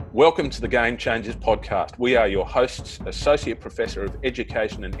Welcome to the Game Changers podcast. We are your hosts, Associate Professor of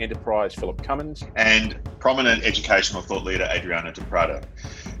Education and Enterprise, Philip Cummins, and prominent educational thought leader, Adriana de Prado.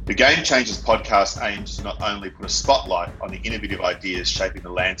 The Game Changers podcast aims to not only put a spotlight on the innovative ideas shaping the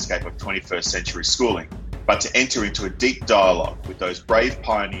landscape of 21st century schooling, but to enter into a deep dialogue with those brave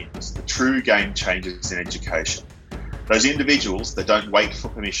pioneers, the true game changers in education. Those individuals that don't wait for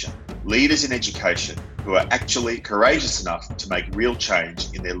permission, leaders in education who are actually courageous enough to make real change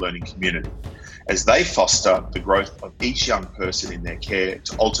in their learning community, as they foster the growth of each young person in their care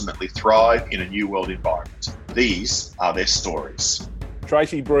to ultimately thrive in a new world environment. These are their stories.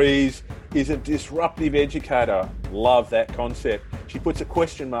 Tracy Breeze is a disruptive educator. Love that concept. She puts a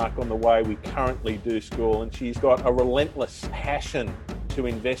question mark on the way we currently do school, and she's got a relentless passion to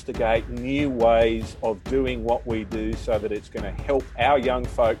investigate new ways of doing what we do so that it's going to help our young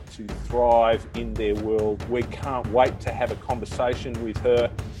folk to thrive in their world. We can't wait to have a conversation with her.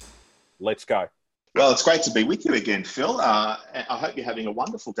 Let's go. Well, it's great to be with you again, Phil. I hope you're having a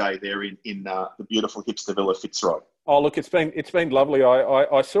wonderful day there in the beautiful Hipster Villa Fitzroy. Oh, look, it's been lovely.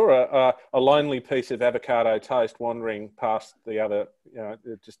 I saw a lonely piece of avocado toast wandering past the other,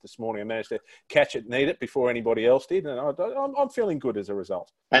 just this morning. I managed to catch it and eat it before anybody else did, and I'm feeling good as a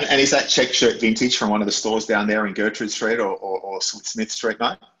result. And is that check shirt vintage from one of the stores down there in Gertrude Street or Smith Street,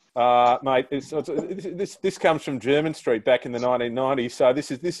 mate? Mate, this comes from German Street back in the 1990s. So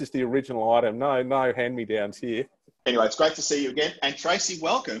this is the original item. No hand-me-downs here. Anyway, it's great to see you again. And Tracy,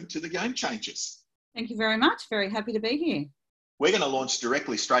 welcome to the Game Changers. Thank you very much. Very happy to be here. We're going to launch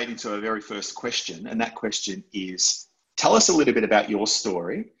directly straight into our very first question. And that question is, tell us a little bit about your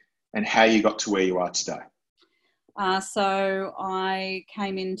story and how you got to where you are today. So I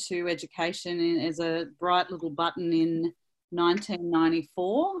came into education as a bright little button in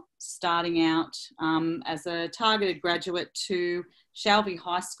 1994, starting out as a targeted graduate to Shalvey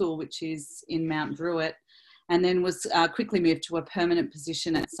High School, which is in Mount Druitt, and then was quickly moved to a permanent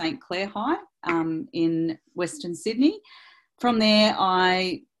position at St Clair High in Western Sydney. From there,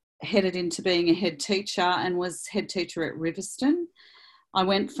 I headed into being a head teacher and was head teacher at Riverstone. I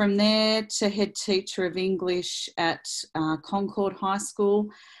went from there to head teacher of English at Concord High School.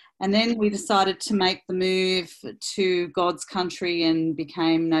 And then we decided to make the move to God's country and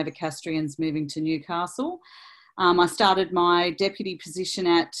became Novocastrians moving to Newcastle. I started my deputy position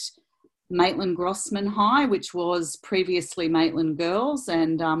at Maitland Grossman High, which was previously Maitland Girls,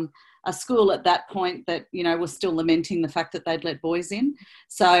 and a school at that point that, was still lamenting the fact that they'd let boys in.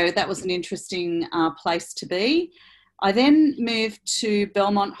 So that was an interesting place to be. I then moved to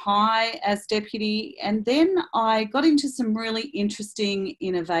Belmont High as deputy, and then I got into some really interesting,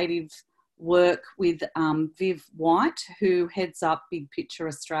 innovative work with Viv White, who heads up Big Picture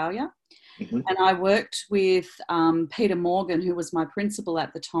Australia. Mm-hmm. And I worked with Peter Morgan, who was my principal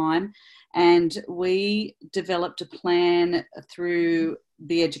at the time, and we developed a plan through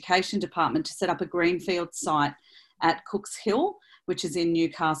the education department to set up a greenfield site at Cooks Hill, which is in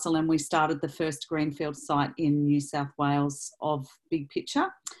Newcastle, and we started the first greenfield site in New South Wales of Big Picture.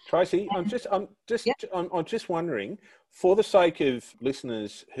 Tracy, I'm just wondering, for the sake of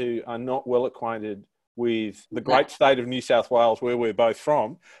listeners who are not well acquainted with the great state of New South Wales, where we're both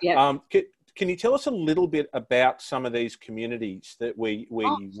from, can you tell us a little bit about some of these communities that we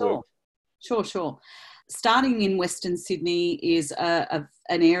work? Sure. Starting in Western Sydney is an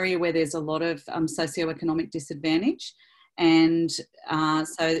area where there's a lot of socioeconomic disadvantage. And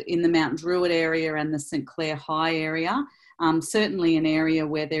so in the Mount Druitt area and the St Clair High area, certainly an area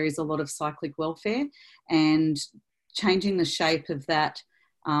where there is a lot of cyclic welfare, and changing the shape of that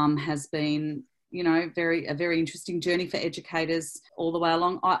has been, a very interesting journey for educators all the way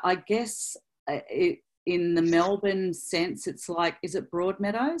along. I guess in the Melbourne sense, it's like, is it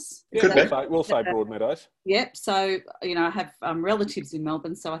Broadmeadows? We'll say Broadmeadows. Yep. So, I have relatives in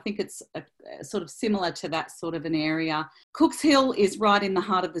Melbourne, so I think it's sort of similar to that sort of an area. Cooks Hill is right in the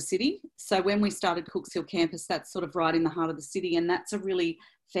heart of the city. So when we started Cooks Hill campus, that's sort of right in the heart of the city, and that's a really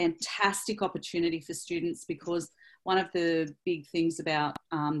fantastic opportunity for students, because one of the big things about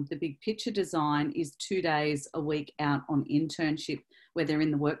the Big Picture design is 2 days a week out on internship, where they're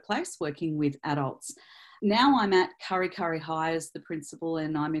in the workplace working with adults. Now I'm at Kurri Kurri High as the principal,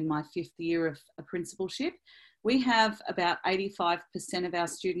 and I'm in my 5th year of a principalship. We have about 85% of our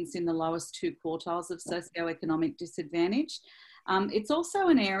students in the lowest 2 quartiles of socioeconomic disadvantage. It's also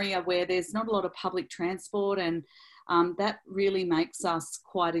an area where there's not a lot of public transport, and that really makes us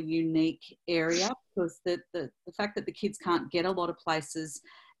quite a unique area, because the fact that the kids can't get a lot of places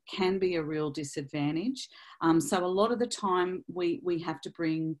can be a real disadvantage. So a lot of the time we have to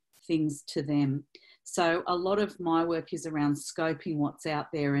bring things to them. So a lot of my work is around scoping what's out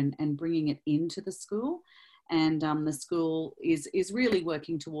there and bringing it into the school. And the school is really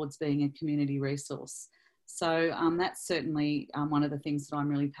working towards being a community resource. So that's certainly one of the things that I'm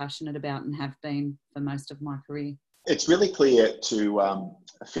really passionate about and have been for most of my career. It's really clear to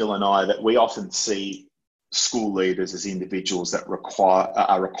Phil and I that we often see school leaders as individuals that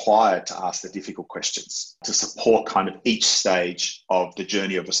are required to ask the difficult questions to support kind of each stage of the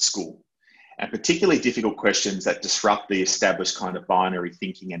journey of a school, and particularly difficult questions that disrupt the established kind of binary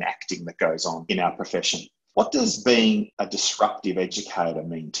thinking and acting that goes on in our profession. What does being a disruptive educator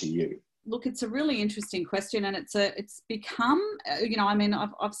mean to you? Look, it's a really interesting question, and it's become,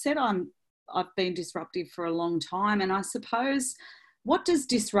 I've said I've been disruptive for a long time, and I suppose, what does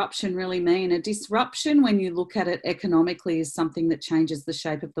disruption really mean? A disruption, when you look at it economically, is something that changes the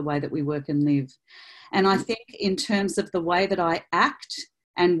shape of the way that we work and live. And I think in terms of the way that I act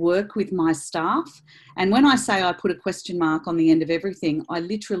and work with my staff, and when I say I put a question mark on the end of everything, I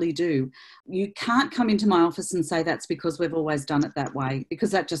literally do. You can't come into my office and say that's because we've always done it that way, because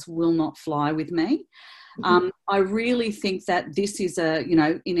that just will not fly with me. I really think that this is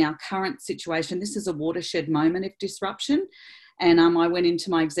in our current situation, this is a watershed moment of disruption. And I went into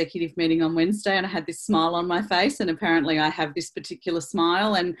my executive meeting on Wednesday and I had this smile on my face, and apparently I have this particular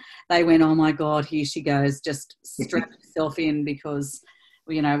smile, and they went, oh my God, here she goes, just strap yourself in, because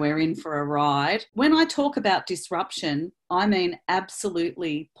we're in for a ride. When I talk about disruption, I mean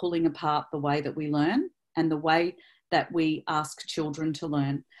absolutely pulling apart the way that we learn and the way that we ask children to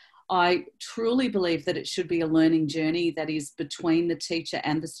learn. I truly believe that it should be a learning journey that is between the teacher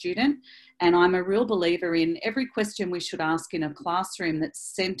and the student. And I'm a real believer in every question we should ask in a classroom that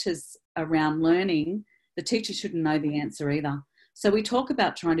centres around learning, the teacher shouldn't know the answer either. So we talk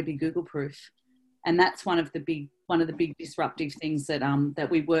about trying to be Google proof. And that's one of the big disruptive things that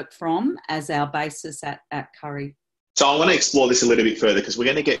we work from as our basis at Curry. So I want to explore this a little bit further, because we're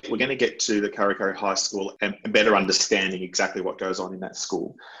going to get to the Kurri Kurri High School and better understanding exactly what goes on in that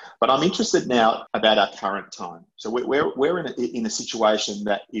school. But I'm interested now about our current time. So we're in a situation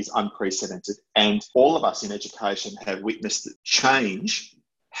that is unprecedented, and all of us in education have witnessed change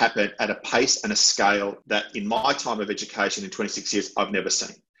happen at a pace and a scale that in my time of education in 26 years, I've never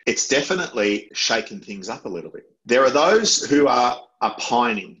seen. It's definitely shaken things up a little bit. There are those who are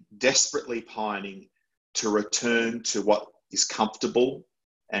pining, desperately pining, to return to what is comfortable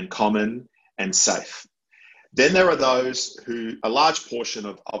and common and safe. Then there are those a large portion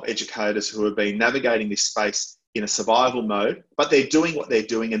of educators who have been navigating this space in a survival mode, but they're doing what they're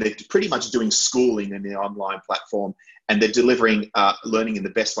doing, and they're pretty much doing schooling in the online platform, and they're delivering learning in the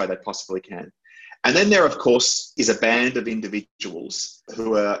best way they possibly can. And then there, of course, is a band of individuals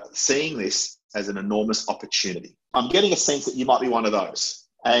who are seeing this as an enormous opportunity. I'm getting a sense that you might be one of those.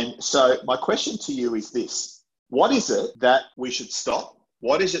 And so my question to you is this: what is it that we should stop?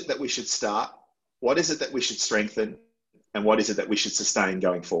 What is it that we should start? What is it that we should strengthen? And what is it that we should sustain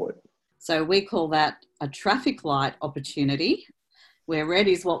going forward? So we call that a traffic light opportunity, where red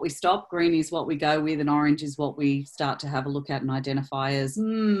is what we stop, green is what we go with, and orange is what we start to have a look at and identify as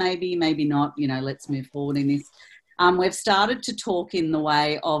maybe not, let's move forward in this. We've started to talk in the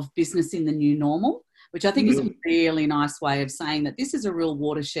way of business in the new normal, which I think is a really nice way of saying that this is a real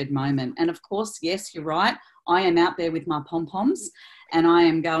watershed moment. And of course, yes, you're right. I am out there with my pom-poms and I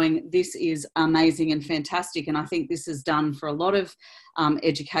am going, this is amazing and fantastic. And I think this is done for a lot of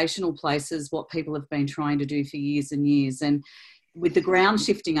educational places, what people have been trying to do for years and years. And with the ground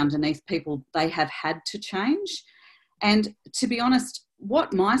shifting underneath people, they have had to change. And to be honest,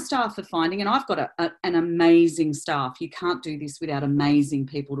 what my staff are finding, and I've got an amazing staff. You can't do this without amazing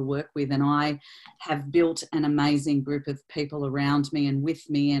people to work with. And I have built an amazing group of people around me and with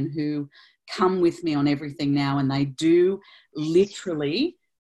me, and who come with me on everything now. And they do literally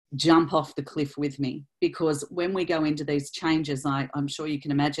jump off the cliff with me, because when we go into these changes, I'm sure you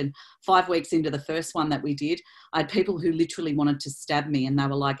can imagine, 5 weeks into the first one that we did, I had people who literally wanted to stab me, and they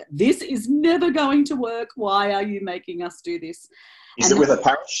were like, this is never going to work. Why are you making us do this? Is it with a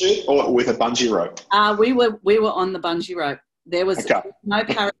parachute or with a bungee rope? We were on the bungee rope. There was no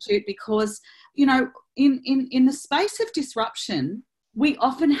parachute, because, in the space of disruption, we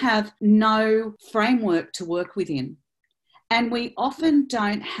often have no framework to work within. And we often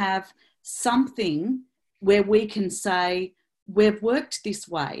don't have something where we can say, we've worked this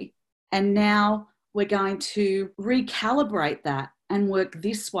way and now we're going to recalibrate that and work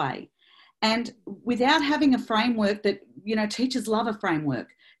this way. And without having a framework that, teachers love a framework.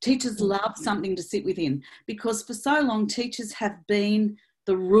 Teachers love something to sit within, because for so long, teachers have been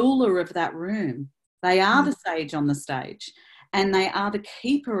the ruler of that room. They are the sage on the stage, and they are the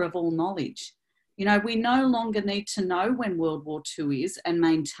keeper of all knowledge. You know, we no longer need to know when World War II is and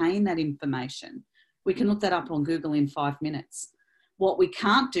maintain that information. We can look that up on Google in 5 minutes. What we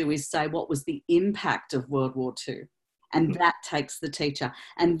can't do is say what was the impact of World War II. And that takes the teacher.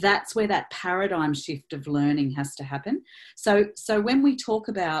 And that's where that paradigm shift of learning has to happen. So when we talk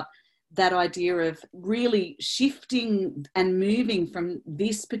about that idea of really shifting and moving from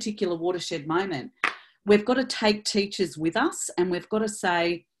this particular watershed moment, we've got to take teachers with us, and we've got to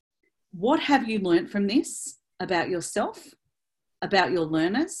say, what have you learnt from this about yourself, about your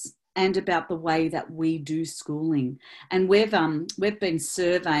learners, and about the way that we do schooling? And we've been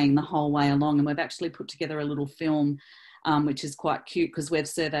surveying the whole way along, and we've actually put together a little film, which is quite cute, because we've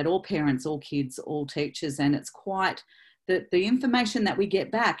surveyed all parents, all kids, all teachers, and it's quite the information that we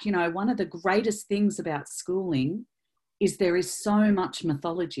get back. You know, one of the greatest things about schooling is there is so much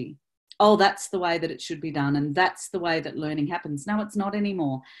mythology. Oh, that's the way that it should be done, and that's the way that learning happens. No, it's not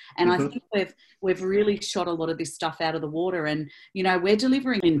anymore. And I think we've really shot a lot of this stuff out of the water. And, you know, we're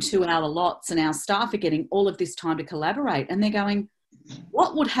delivering in 2-hour lots, and our staff are getting all of this time to collaborate. And they're going,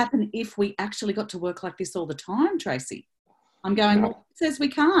 what would happen if we actually got to work like this all the time, Tracy? I'm going, well, it says we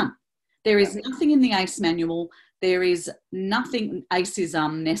can't. There is nothing in the ACE manual. There is nothing. ACE is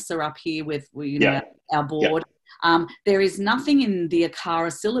Nessa up here with, you know, our board. There is nothing in the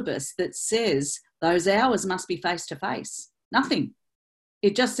ACARA syllabus that says those hours must be face-to-face. Nothing.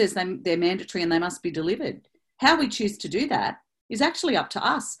 It just says they're mandatory and they must be delivered. How we choose to do that is actually up to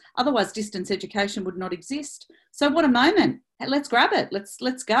us. Otherwise, distance education would not exist. So what a moment. Let's grab it.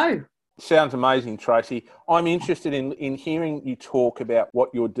 Let's go. Sounds amazing, Tracy. I'm interested in hearing you talk about what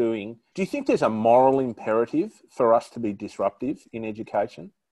you're doing. Do you think there's a moral imperative for us to be disruptive in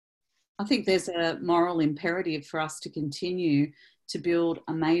education? I think there's a moral imperative for us to continue to build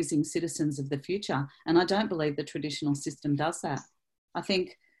amazing citizens of the future. And I don't believe the traditional system does that. I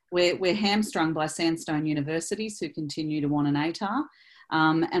think we're hamstrung by sandstone universities who continue to want an ATAR.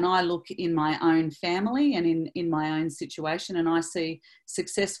 And I look in my own family and in my own situation, and I see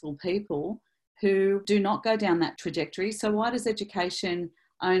successful people who do not go down that trajectory. So why does education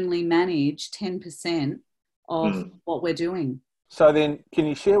only manage 10% of what we're doing? So then, can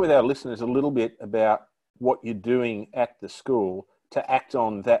you share with our listeners a little bit about what you're doing at the school to act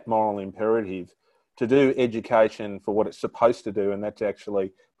on that moral imperative, to do education for what it's supposed to do, and that's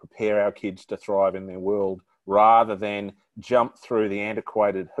actually prepare our kids to thrive in their world, rather than jump through the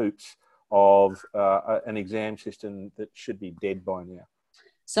antiquated hoops of an exam system that should be dead by now?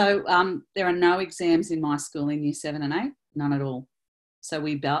 So there are no exams in my school in Year 7 and 8, none at all. So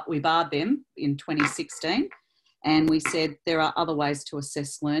we barred them in 2016, and we said there are other ways to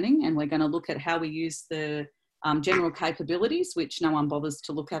assess learning, and we're going to look at how we use the general capabilities, which no one bothers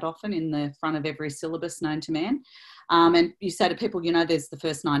to look at often, in the front of every syllabus known to man. And you say to people, you know, there's the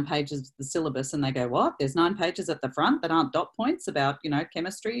first 9 pages of the syllabus, and they go, what? There's 9 pages at the front that aren't dot points about, you know,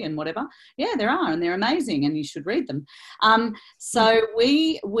 chemistry and whatever? Yeah, there are, and they're amazing, and you should read them. So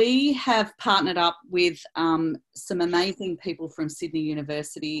we have partnered up with some amazing people from Sydney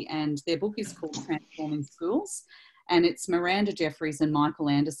University, and their book is called Transforming Schools. And it's Miranda Jeffries and Michael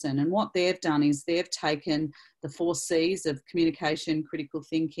Anderson. And what they've done is they've taken the 4 C's of communication, critical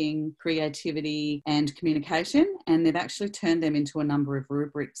thinking, creativity, and communication, and they've actually turned them into a number of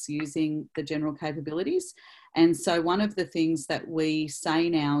rubrics using the general capabilities. And so one of the things that we say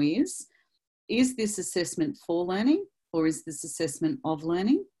now is this assessment for learning, or is this assessment of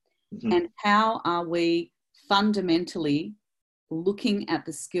learning? Mm-hmm. And how are we fundamentally looking at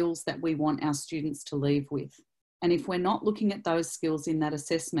the skills that we want our students to leave with? And if we're not looking at those skills in that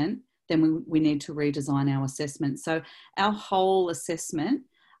assessment, then we need to redesign our assessment. So our whole assessment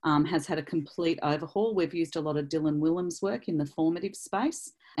has had a complete overhaul. We've used a lot of Dylan Willems' work in the formative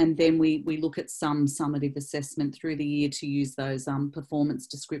space. And then we look at some summative assessment through the year to use those performance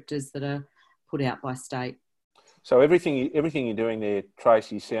descriptors that are put out by state. So everything you're doing there,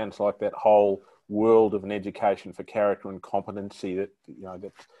 Tracy, sounds like that whole world of an education for character and competency that, you know,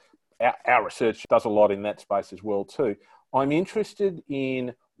 that our research does a lot in that space as well too. I'm interested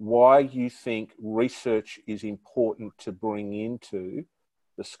in why you think research is important to bring into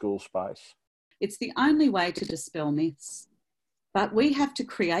the school space. It's the only way to dispel myths. But we have to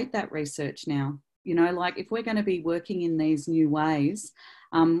create that research now. You know, like if we're going to be working in these new ways,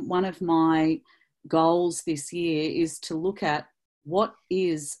 one of my goals this year is to look at what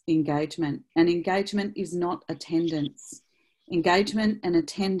is engagement. And engagement is not attendance. Engagement and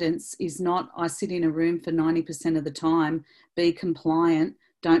attendance is not, I sit in a room for 90% of the time, be compliant,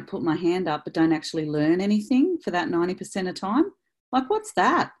 don't put my hand up, but don't actually learn anything for that 90% of time. Like, what's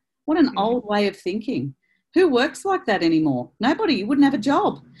that? What an old way of thinking. Who works like that anymore? Nobody. You wouldn't have a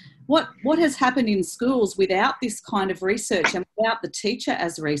job. what has happened in schools without this kind of research and without the teacher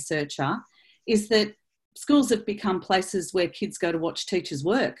as a researcher is that schools have become places where kids go to watch teachers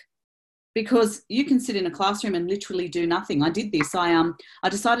work, because you can sit in a classroom and literally do nothing. I did this. I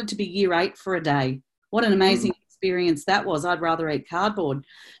decided to be year 8 for a day. What an amazing experience that was. I'd rather eat cardboard.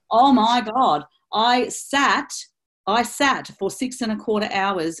 Oh my God. I sat for 6.25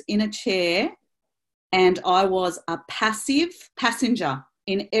 hours in a chair, and I was a passive passenger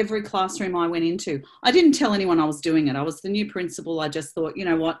in every classroom I went into. I didn't tell anyone I was doing it. I was the new principal. I just thought, you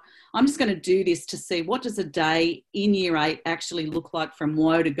know what, I'm just going to do this to see what does a day in year 8 actually look like from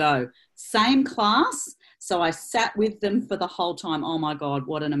woe to go. Same class. So I sat with them for the whole time. Oh my God,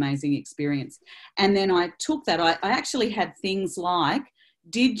 what an amazing experience. And then I took that. I actually had things like,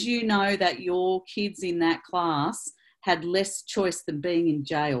 did you know that your kids in that class had less choice than being in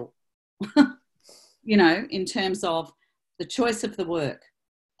jail? You know, in terms of the choice of the work,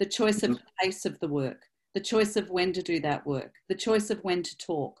 the choice of the pace of the work, the choice of when to do that work, the choice of when to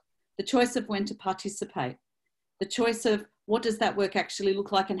talk, the choice of when to participate, the choice of what does that work actually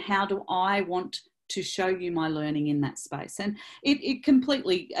look like and how do I want to show you my learning in that space. And it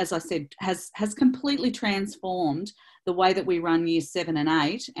completely, as I said, has completely transformed the way that we run year 7 and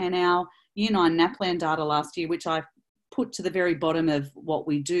 8, and our year 9 NAPLAN data last year, which I put to the very bottom of what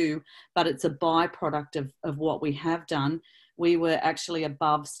we do, but it's a byproduct of what we have done. We were actually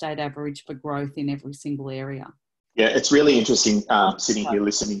above state average for growth in every single area. Yeah, it's really interesting sitting here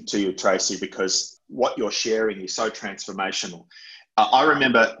listening to you, Tracy, because what you're sharing is so transformational. I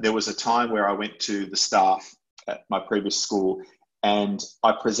remember there was a time where I went to the staff at my previous school and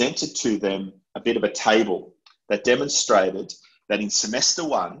I presented to them a bit of a table that demonstrated that in semester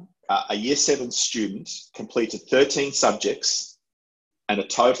 1, a year 7 student completed 13 subjects and a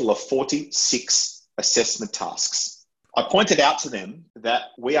total of 46 assessment tasks. I pointed out to them that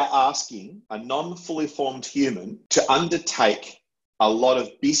we are asking a non-fully formed human to undertake a lot of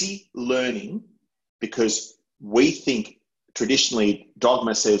busy learning because we think traditionally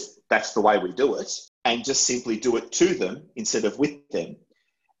dogma says that's the way we do it, and just simply do it to them instead of with them.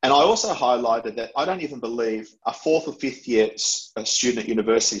 And I also highlighted that I don't even believe a 4th or 5th year student at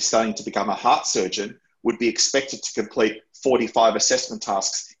university studying to become a heart surgeon would be expected to complete 45 assessment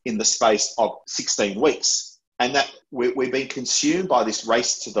tasks in the space of 16 weeks. And that we're being consumed by this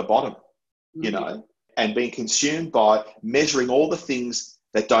race to the bottom, you know, and being consumed by measuring all the things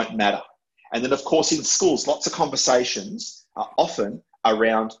that don't matter. And then, of course, in schools, lots of conversations are often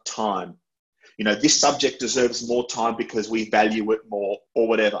around time. You know, this subject deserves more time because we value it more or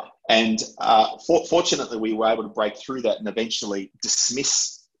whatever. And fortunately, we were able to break through that and eventually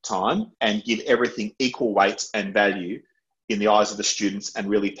dismiss time and give everything equal weight and value in the eyes of the students and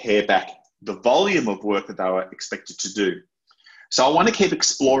really pare back the volume of work that they were expected to do. So I want to keep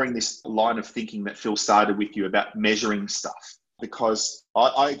exploring this line of thinking that Phil started with you about measuring stuff, because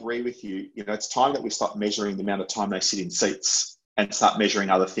I agree with you. You know, it's time that we stop measuring the amount of time they sit in seats and start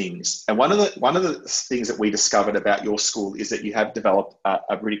measuring other things. And one of the things that we discovered about your school is that you have developed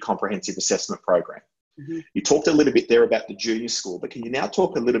a really comprehensive assessment program. Mm-hmm. You talked a little bit there about the junior school, but can you now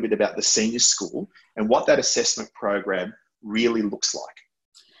talk a little bit about the senior school and what that assessment program really looks like?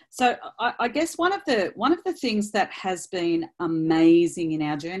 So I guess one of the things that has been amazing in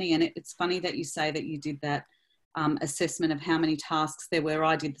our journey, and it's funny that you say that you did that assessment of how many tasks there were.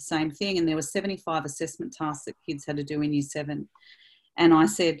 I did the same thing, and there were 75 assessment tasks that kids had to do in year 7. And I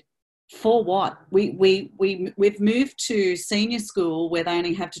said, for what? We've moved to senior school where they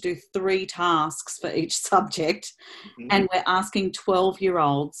only have to do 3 tasks for each subject, mm-hmm. and we're asking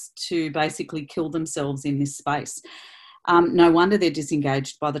 12-year-olds to basically kill themselves in this space. No wonder they're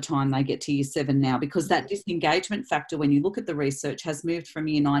disengaged by the time they get to year 7 now, because that disengagement factor, when you look at the research, has moved from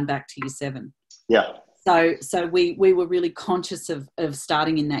year 9 back to year 7. Yeah. So we were really conscious of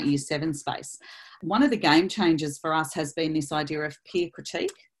starting in that year 7 space. One of the game changers for us has been this idea of peer critique.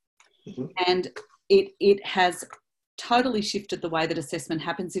 Mm-hmm. And it has totally shifted the way that assessment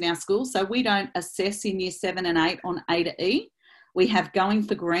happens in our schools. So we don't assess in year 7 and 8 on A to E. We have going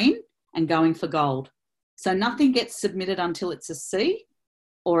for green and going for gold. So nothing gets submitted until it's a C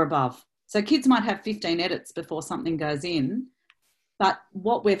or above. So kids might have 15 edits before something goes in, but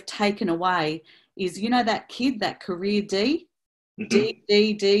what we've taken away is, you know, that kid, that career D, D,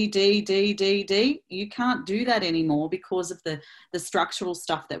 D, D, D, D, D, D, you can't do that anymore because of the structural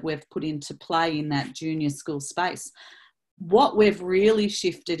stuff that we've put into play in that junior school space. What we've really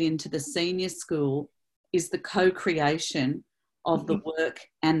shifted into the senior school is the co-creation of the work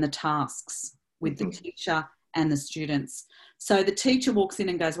and the tasks with the teacher and the students. So the teacher walks in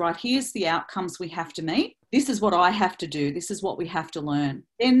and goes, right, here's the outcomes we have to meet. this is what I have to do. This is what we have to learn.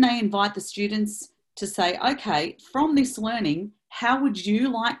 Then they invite the students to say, okay, from this learning, how would you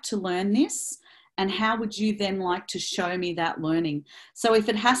like to learn this? And how would you then like to show me that learning? So if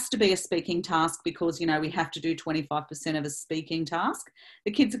it has to be a speaking task because, you know, we have to do 25% of a speaking task,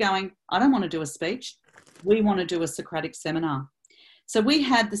 the kids are going, I don't want to do a speech. We want to do a Socratic seminar. So we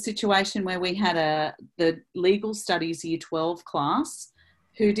had the situation where we had the legal studies year 12 class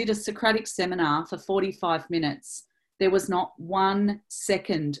who did a Socratic seminar for 45 minutes. There was not 1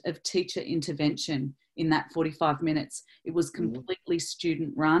 second of teacher intervention in that 45 minutes. It was completely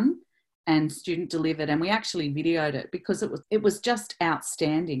student run and student delivered. And we actually videoed it because it was just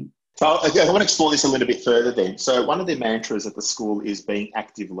outstanding. So I want to explore this a little bit further then. So one of the mantras at the school is being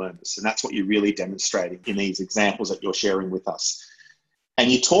active learners. And that's what you're really demonstrating in these examples that you're sharing with us. And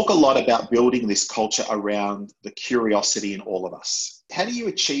you talk a lot about building this culture around the curiosity in all of us. How do you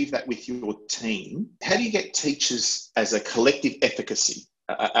achieve that with your team? How do you get teachers as a collective efficacy,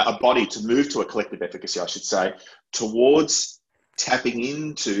 a body to move to a collective efficacy, I should say, towards tapping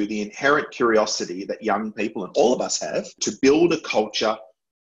into the inherent curiosity that young people and all of us have to build a culture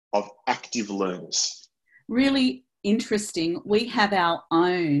of active learners? Really interesting. We have our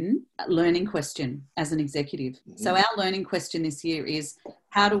own learning question as an executive. So our learning question this year is,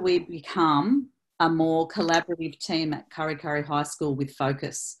 how do we become a more collaborative team at Kurri Kurri High School with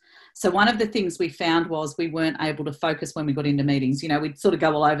focus? So one of the things we found was we weren't able to focus when we got into meetings. You know, we'd sort of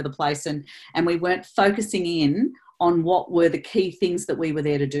go all over the place and we weren't focusing in on what were the key things that we were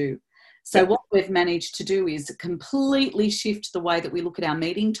there to do. So what we've managed to do is completely shift the way that we look at our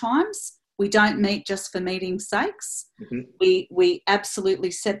meeting times. We don't meet just for meeting's sakes. We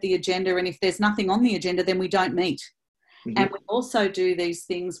absolutely set the agenda, and if there's nothing on the agenda, then we don't meet. And we also do these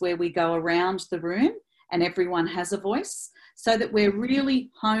things where we go around the room and everyone has a voice, so that we're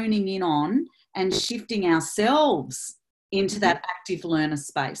really honing in on and shifting ourselves into that active learner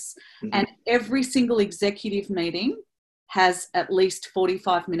space. And every single executive meeting has at least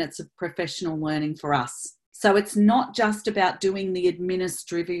 45 minutes of professional learning for us. So it's not just about doing the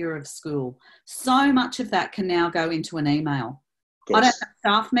administrivia of school. So much of that can now go into an email. I don't have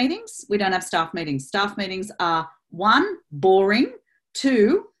staff meetings. We don't have staff meetings. Staff meetings are 1, boring,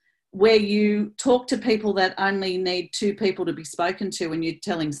 2, where you talk to people that only need 2 people to be spoken to and you're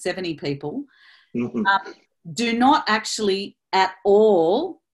telling 70 people. Do not actually at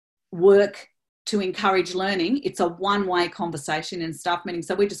all work to encourage learning. It's a one-way conversation in staff meetings.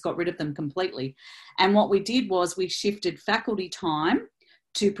 So we just got rid of them completely. And what we did was we shifted faculty time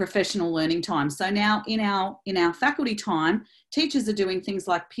to professional learning time. So now in our faculty time, teachers are doing things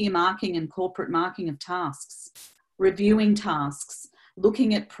like peer marking and corporate marking of tasks, reviewing tasks,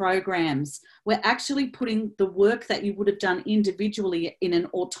 looking at programs. We're actually putting the work that you would have done individually in an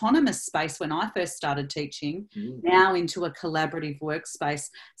autonomous space when I first started teaching, now into a collaborative workspace.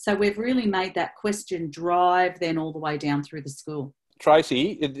 So we've really made that question drive then all the way down through the school.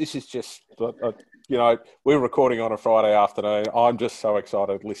 Tracy, this is just, you know, we're recording on a Friday afternoon. I'm just so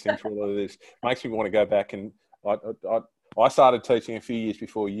excited listening to all of this. Makes me want to go back and I started teaching a few years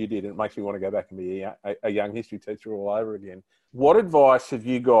before you did, and it makes me want to go back and be a young history teacher all over again. What advice have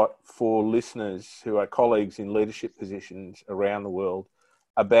you got for listeners who are colleagues in leadership positions around the world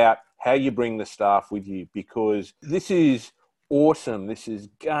about how you bring the staff with you? Because this is awesome. This is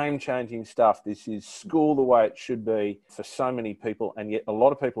game-changing stuff. This is school the way it should be for so many people, and yet a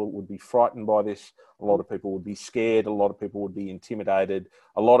lot of people would be frightened by this. A lot of people would be scared. A lot of people would be intimidated.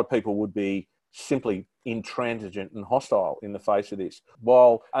 A lot of people would be simply intransigent and hostile in the face of this,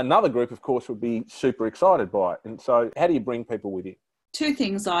 while another group, of course, would be super excited by it. And so how do you bring people with you? 2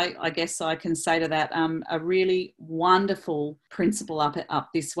 things I guess I can say to that. A really wonderful principal up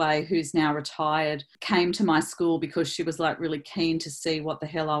this way, who's now retired, came to my school because she was like really keen to see what the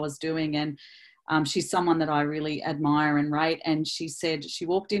hell I was doing. And she's someone that I really admire and rate. And she said she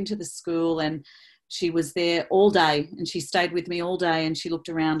walked into the school and she was there all day, and she stayed with me all day, and she looked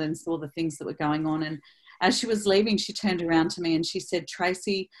around and saw the things that were going on. And as she was leaving, she turned around to me and she said,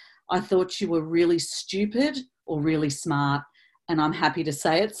 Tracy, I thought you were really stupid or really smart. And I'm happy to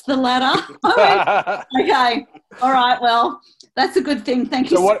say it's the latter. I went, okay, all right, well, that's a good thing.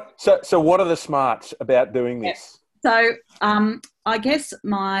 Thank you. So what are the smarts about doing this? So I guess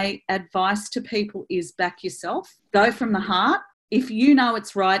my advice to people is back yourself. Go from the heart. If you know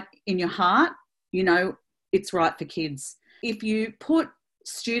it's right in your heart, you know it's right for kids. If you put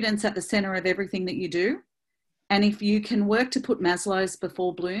students at the centre of everything that you do, and if you can work to put Maslow's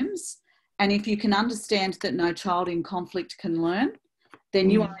before Bloom's, and if you can understand that no child in conflict can learn, then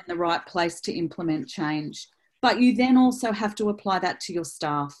you are in the right place to implement change. But you then also have to apply that to your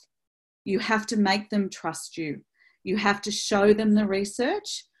staff. You have to make them trust you. You have to show them the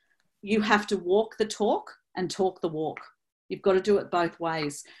research. You have to walk the talk and talk the walk. You've got to do it both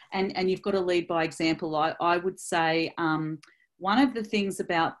ways. And you've got to lead by example. I would say one of the things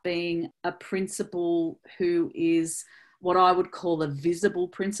about being a principal who is what I would call a visible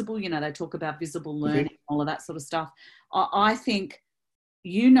principal, you know, they talk about visible learning, all of that sort of stuff. I think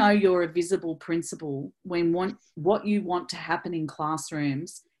you're a visible principal when what you want to happen in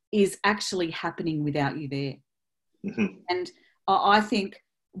classrooms is actually happening without you there. Mm-hmm. And I think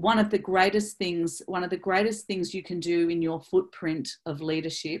one of the greatest things you can do in your footprint of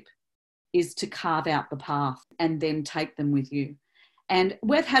leadership is to carve out the path and then take them with you. And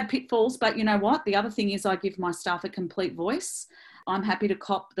we've had pitfalls, but you know what? The other thing is I give my staff a complete voice. I'm happy to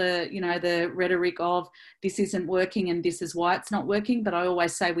cop the rhetoric of this isn't working and this is why it's not working. But I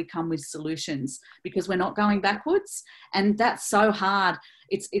always say we come with solutions because we're not going backwards. And that's so hard.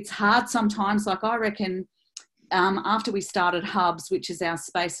 It's hard sometimes. Like I reckon after we started Hubs, which is our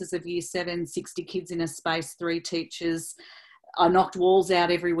spaces of year 7, 60 kids in a space, 3 teachers, I knocked walls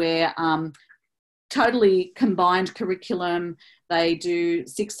out everywhere. Totally combined curriculum. They do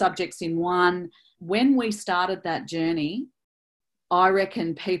 6 subjects in one. When we started that journey, I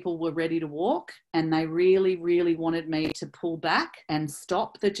reckon people were ready to walk and they really, really wanted me to pull back and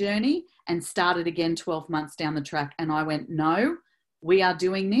stop the journey and start it again 12 months down the track. And I went, no, we are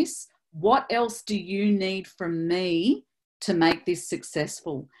doing this. What else do you need from me to make this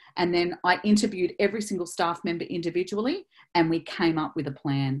successful? And then I interviewed every single staff member individually and we came up with a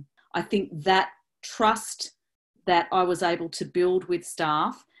plan. I think that trust that I was able to build with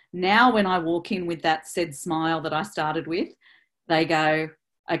staff, now when I walk in with that said smile that I started with, they go,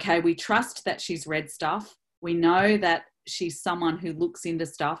 okay, we trust that she's read stuff. We know that she's someone who looks into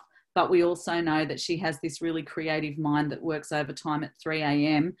stuff, but we also know that she has this really creative mind that works overtime at 3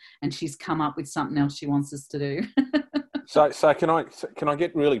 a.m. and she's come up with something else she wants us to do. So can I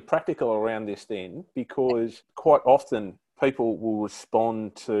get really practical around this then? Because quite often people will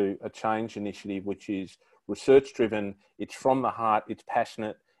respond to a change initiative, which is research-driven, it's from the heart, it's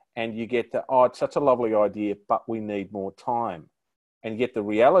passionate, and you get it's such a lovely idea, but we need more time. And yet the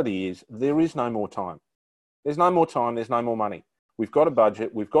reality is there is no more time. There's no more time, there's no more money. We've got a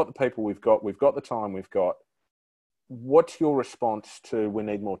budget, we've got the people we've got the time we've got. What's your response to we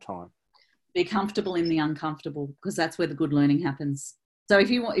need more time? Be comfortable in the uncomfortable, because that's where the good learning happens. So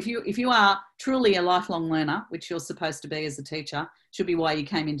if you are truly a lifelong learner, which you're supposed to be as a teacher, should be why you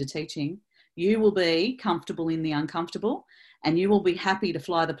came into teaching, you will be comfortable in the uncomfortable and you will be happy to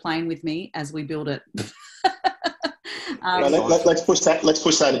fly the plane with me as we build it. Let's push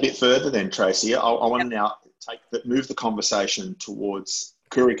that a bit further then, Tracy. I want to now move the conversation towards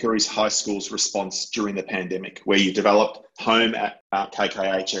Kuri Kuri's high school's response during the pandemic, where you developed home at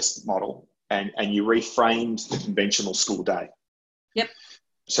KKHS model and you reframed the conventional school day. Yep.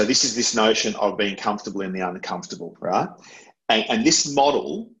 So this is this notion of being comfortable in the uncomfortable, right? And this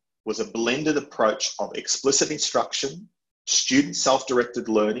model was a blended approach of explicit instruction, student self-directed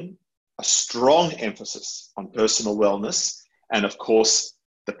learning, a strong emphasis on personal wellness, and of course,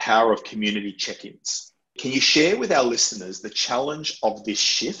 the power of community check-ins. Can you share with our listeners the challenge of this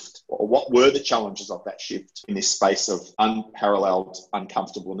shift, or what were the challenges of that shift in this space of unparalleled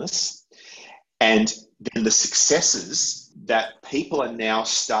uncomfortableness, and then the successes that people are now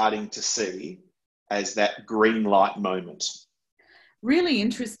starting to see as that green light moment? Really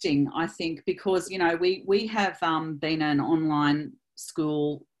interesting, I think, because, you know, we have been an online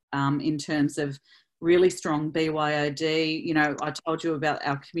school in terms of really strong BYOD. You know, I told you about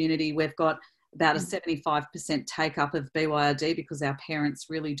our community. We've got about a 75% take up of BYOD because our parents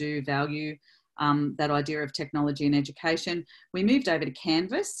really do value that idea of technology and education. We moved over to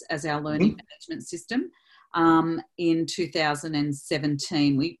Canvas as our learning management system in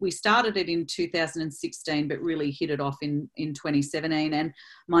 2017. We started it in 2016, but really hit it off in 2017. And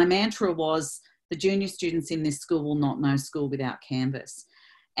my mantra was, the junior students in this school will not know school without Canvas.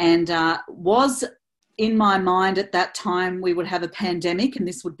 And was in my mind at that time we would have a pandemic and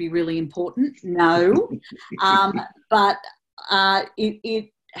this would be really important. No, but it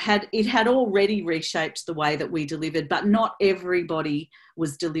had already reshaped the way that we delivered, but not everybody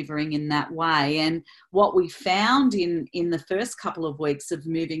was delivering in that way. And what we found in the first couple of weeks of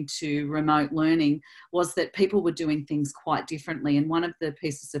moving to remote learning was that people were doing things quite differently. And one of the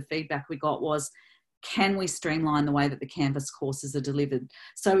pieces of feedback we got was, can we streamline the way that the Canvas courses are delivered?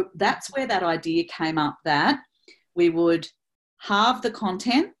 So that's where that idea came up, that we would halve the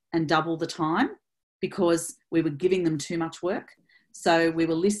content and double the time because we were giving them too much work. So we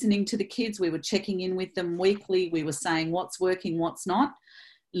were listening to the kids, we were checking in with them weekly, we were saying what's working, what's not.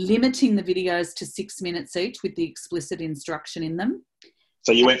 limiting the videos to 6 minutes each with the explicit instruction in them.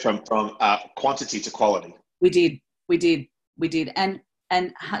 So you went from quantity to quality. We did.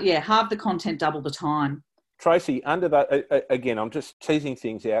 And halve the content, double the time. Tracy, under that, again, I'm just teasing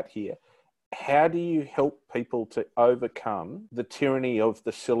things out here. How do you help people to overcome the tyranny of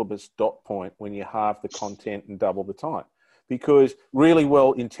the syllabus dot point when you halve the content and double the time? Because really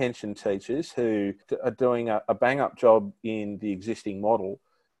well-intentioned teachers who are doing a bang-up job in the existing model,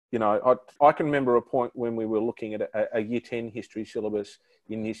 you know, I can remember a point when we were looking at a Year 10 history syllabus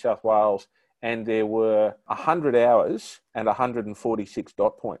in New South Wales, and there were 100 hours and 146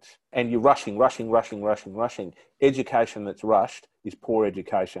 dot points. And you're rushing. Education that's rushed is poor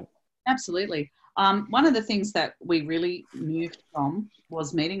education. Absolutely. One of the things that we really moved from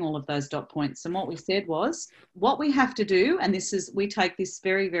was meeting all of those dot points. And what we said was, what we have to do, and we take this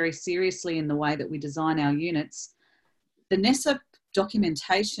very, very seriously in the way that we design our units. The NESA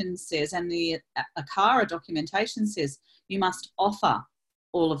documentation says, and the ACARA documentation says, you must offer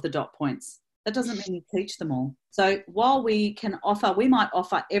all of the dot points. That doesn't mean you teach them all. So while we might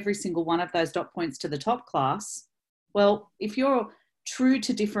offer every single one of those dot points to the top class. Well, if you're true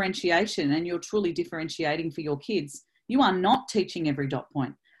to differentiation and you're truly differentiating for your kids, you are not teaching every dot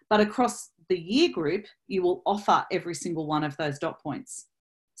point. But across the year group, you will offer every single one of those dot points.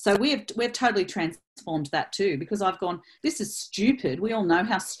 So we've totally transformed that too, because I've gone, this is stupid. We all know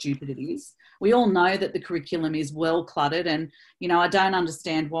how stupid it is. We all know that the curriculum is well cluttered, and, you know, I don't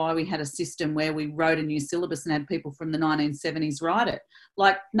understand why we had a system where we wrote a new syllabus and had people from the 1970s write it.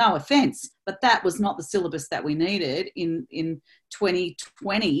 Like, no offence, but that was not the syllabus that we needed in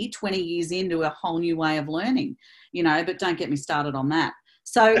 2020, 20 years into a whole new way of learning, you know, but don't get me started on that.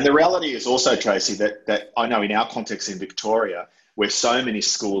 So, and the reality is also, Tracy, that I know in our context in Victoria, where so many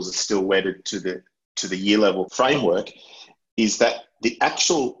schools are still wedded to the year level framework, is that the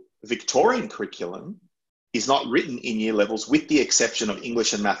actual Victorian curriculum is not written in year levels, with the exception of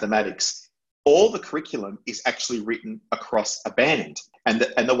English and mathematics. All the curriculum is actually written across a band. And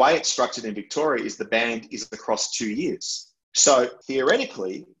the way it's structured in Victoria is the band is across 2 years. So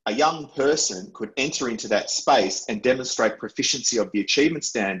theoretically, a young person could enter into that space and demonstrate proficiency of the achievement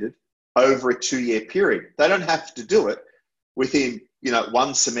standard over a 2-year period. They don't have to do it within, you know,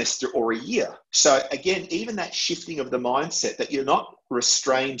 1 semester or a year. So again, even that shifting of the mindset that you're not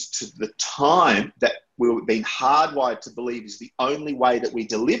restrained to the time that we've been hardwired to believe is the only way that we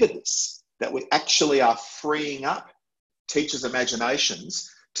deliver this, that we actually are freeing up teachers' imaginations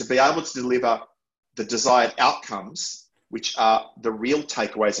to be able to deliver the desired outcomes, which are the real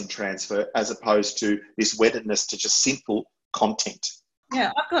takeaways and transfer, as opposed to this weddedness to just simple content.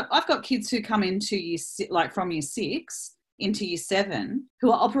 Yeah, I've got kids who come into from year 6 into year 7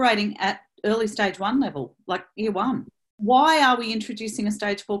 who are operating at early stage 1 level, like year 1. Why are we introducing a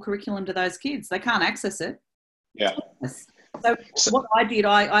stage 4 curriculum to those kids? They can't access it. Yeah. So what I did,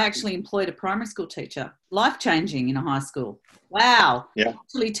 I actually employed a primary school teacher, life-changing in a high school. Wow. Yeah.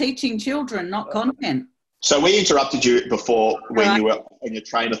 Actually teaching children, not content. So we interrupted you before when you were in your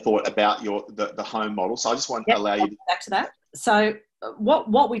train of thought about the home model. So I just want to allow you back to that. So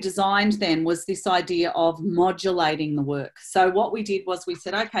what we designed then was this idea of modulating the work. So what we did was we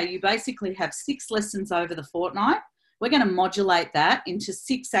said, okay, you basically have 6 lessons over the fortnight. We're going to modulate that into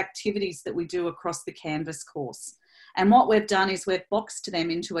 6 activities that we do across the Canvas course. And what we've done is we've boxed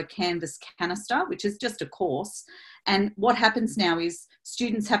them into a Canvas canister, which is just a course. And what happens now is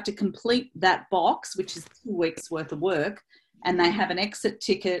students have to complete that box, which is 2 weeks worth of work, and they have an exit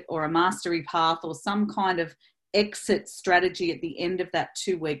ticket or a mastery path or some kind of exit strategy at the end of that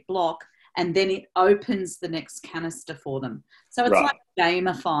 2-week block, and then it opens the next canister for them. So it's like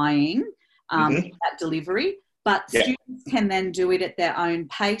gamifying that delivery, but students can then do it at their own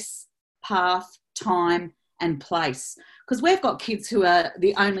pace, path, time, and place. Because we've got kids who are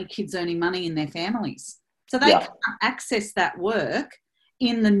the only kids earning money in their families. So they can't access that work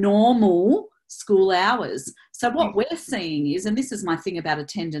in the normal school hours. So what we're seeing is, and this is my thing about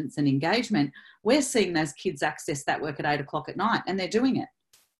attendance and engagement, we're seeing those kids access that work at 8 o'clock at night, and they're doing it.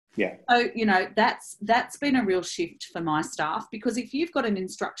 Yeah. So, you know, that's been a real shift for my staff, because if you've got an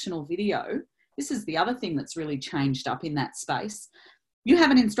instructional video, this is the other thing that's really changed up in that space. You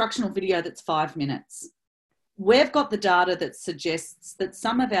have an instructional video that's 5 minutes. We've got the data that suggests that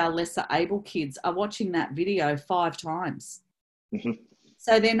some of our lesser able kids are watching that video 5 times. Mm-hmm.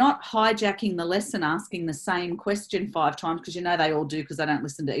 So they're not hijacking the lesson, asking the same question 5 times, because you know they all do, because they don't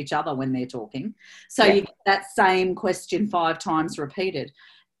listen to each other when they're talking. So you get that same question 5 times repeated.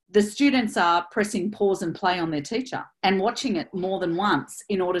 The students are pressing pause and play on their teacher and watching it more than once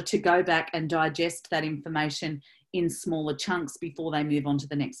in order to go back and digest that information in smaller chunks before they move on to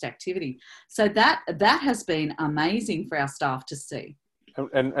the next activity. So that has been amazing for our staff to see.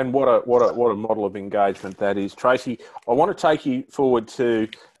 And what a model of engagement that is. Tracy, I want to take you forward to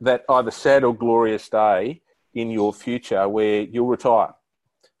that either sad or glorious day in your future where you'll retire,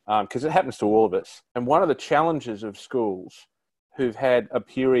 because it happens to all of us. And one of the challenges of schools who've had a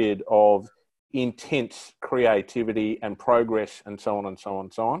period of intense creativity and progress and so on and so on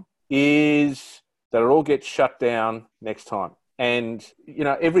and so on is that it all gets shut down next time. And, you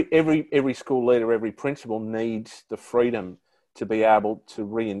know, every school leader, every principal needs the freedom to be able to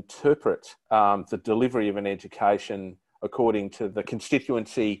reinterpret the delivery of an education according to the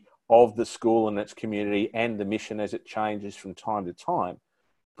constituency of the school and its community and the mission as it changes from time to time.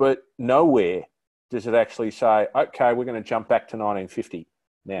 But nowhere does it actually say, okay, we're going to jump back to 1950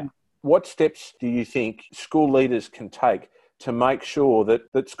 now. What steps do you think school leaders can take to make sure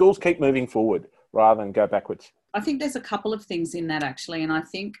that schools keep moving forward rather than go backwards? I think there's a couple of things in that actually, and I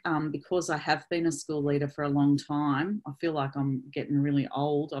think because I have been a school leader for a long time, I feel like I'm getting really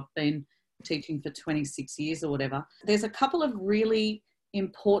old. I've been teaching for 26 years or whatever. There's a couple of really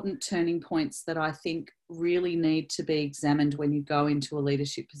important turning points that I think really need to be examined when you go into a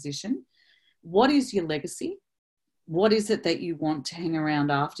leadership position. What is your legacy? What is it that you want to hang around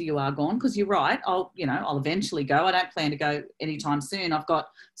after you are gone? Because you're right, I'll eventually go. I don't plan to go anytime soon. I've got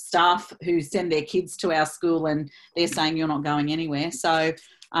staff who send their kids to our school and they're saying you're not going anywhere. So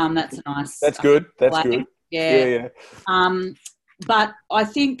that's a nice... That's good. That's good. Yeah. But I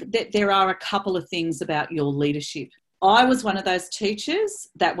think that there are a couple of things about your leadership. I was one of those teachers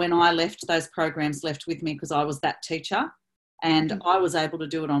that when I left, those programs left with me because I was that teacher and I was able to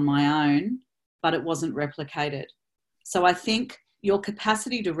do it on my own, but it wasn't replicated. So I think your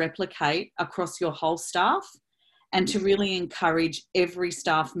capacity to replicate across your whole staff and to really encourage every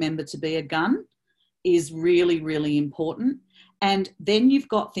staff member to be a gun is really, really important. And then you've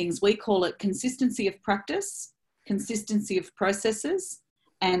got things, we call it consistency of practice, consistency of processes,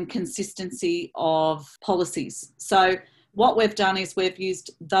 and consistency of policies. So what we've done is we've used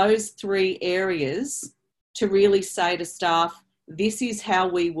those three areas to really say to staff, this is how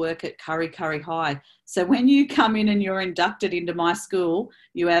we work at Kurri Kurri High. So when you come in and you're inducted into my school,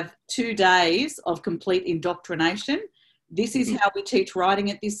 you have 2 days of complete indoctrination. This is how we teach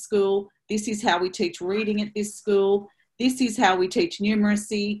writing at this school. This is how we teach reading at this school. This is how we teach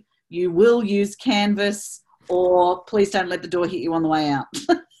numeracy. You will use Canvas, or please don't let the door hit you on the way out.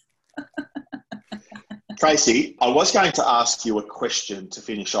 Tracy, I was going to ask you a question to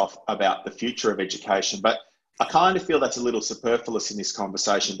finish off about the future of education, but I kind of feel that's a little superfluous in this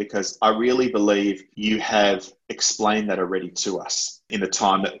conversation because I really believe you have explained that already to us in the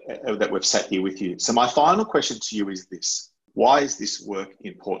time that we've sat here with you. So my final question to you is this: why is this work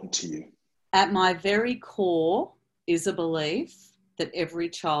important to you? At my very core is a belief that every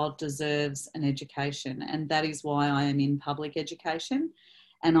child deserves an education, and that is why I am in public education.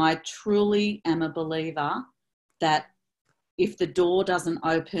 And I truly am a believer that if the door doesn't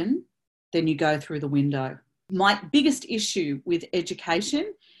open, then you go through the window. My biggest issue with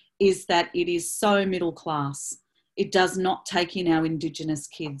education is that it is so middle class. It does not take in our Indigenous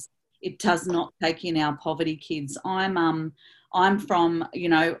kids. It does not take in our poverty kids. I'm from,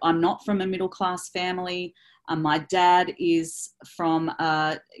 I'm not from a middle class family. My dad is from,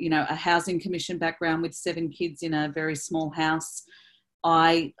 a housing commission background with 7 kids in a very small house.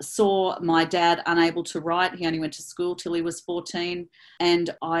 I saw my dad unable to write. He only went to school till he was 14. And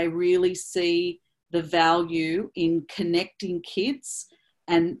I really see the value in connecting kids.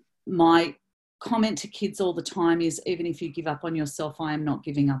 And my comment to kids all the time is, even if you give up on yourself, I am not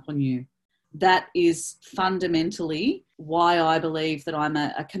giving up on you. That is fundamentally why I believe that I'm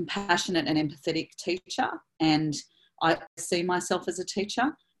a compassionate and empathetic teacher. And I see myself as a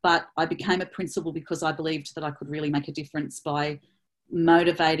teacher, but I became a principal because I believed that I could really make a difference by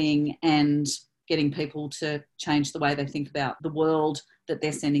motivating and getting people to change the way they think about the world that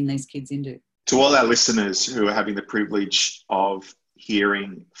they're sending these kids into. To all our listeners who are having the privilege of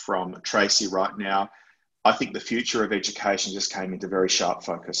hearing from Tracy right now, I think the future of education just came into very sharp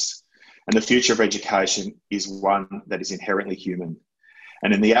focus. And the future of education is one that is inherently human.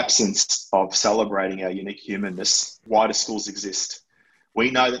 And in the absence of celebrating our unique humanness, why do schools exist?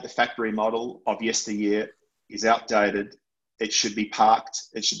 We know that the factory model of yesteryear is outdated. It should be parked.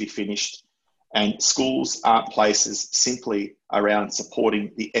 It should be finished. And schools aren't places simply around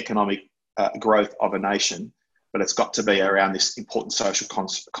supporting the economic growth of a nation, but it's got to be around this important social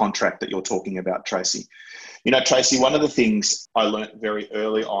contract that you're talking about, Tracy. You know, Tracy, one of the things I learned very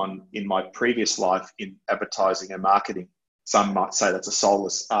early on in my previous life in advertising and marketing, some might say that's a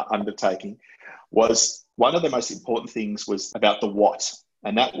soulless undertaking, was one of the most important things was about the what,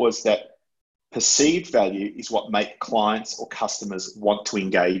 and that was that perceived value is what makes clients or customers want to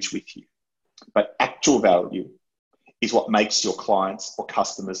engage with you. But actual value is what makes your clients or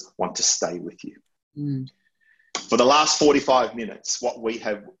customers want to stay with you. Mm. For the last 45 minutes, what we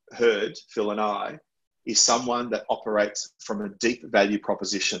have heard, Phil and I, is someone that operates from a deep value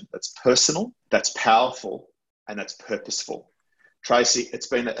proposition that's personal, that's powerful, and that's purposeful. Tracy, it's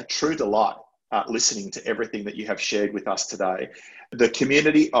been a true delight listening to everything that you have shared with us today. The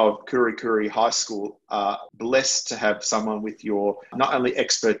community of Kuri Kuri High School are blessed to have someone with your not only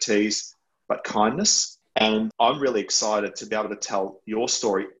expertise, but kindness. And I'm really excited to be able to tell your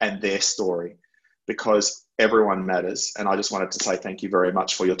story and their story, because everyone matters. And I just wanted to say thank you very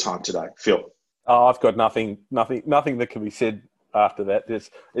much for your time today. Phil. Oh, I've got nothing that can be said after that.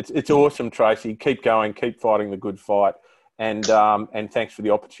 It's awesome, Tracy. Keep going, keep fighting the good fight. And thanks for the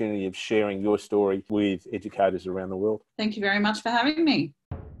opportunity of sharing your story with educators around the world. Thank you very much for having me.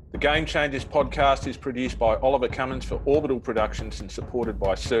 The Game Changers podcast is produced by Oliver Cummins for Orbital Productions and supported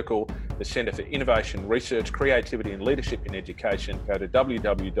by Circle, the Centre for Innovation, Research, Creativity and Leadership in Education. Go to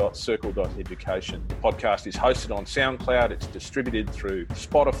www.circle.education. The podcast is hosted on SoundCloud. It's distributed through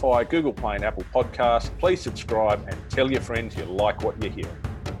Spotify, Google Play and Apple Podcasts. Please subscribe and tell your friends you like what you're hearing.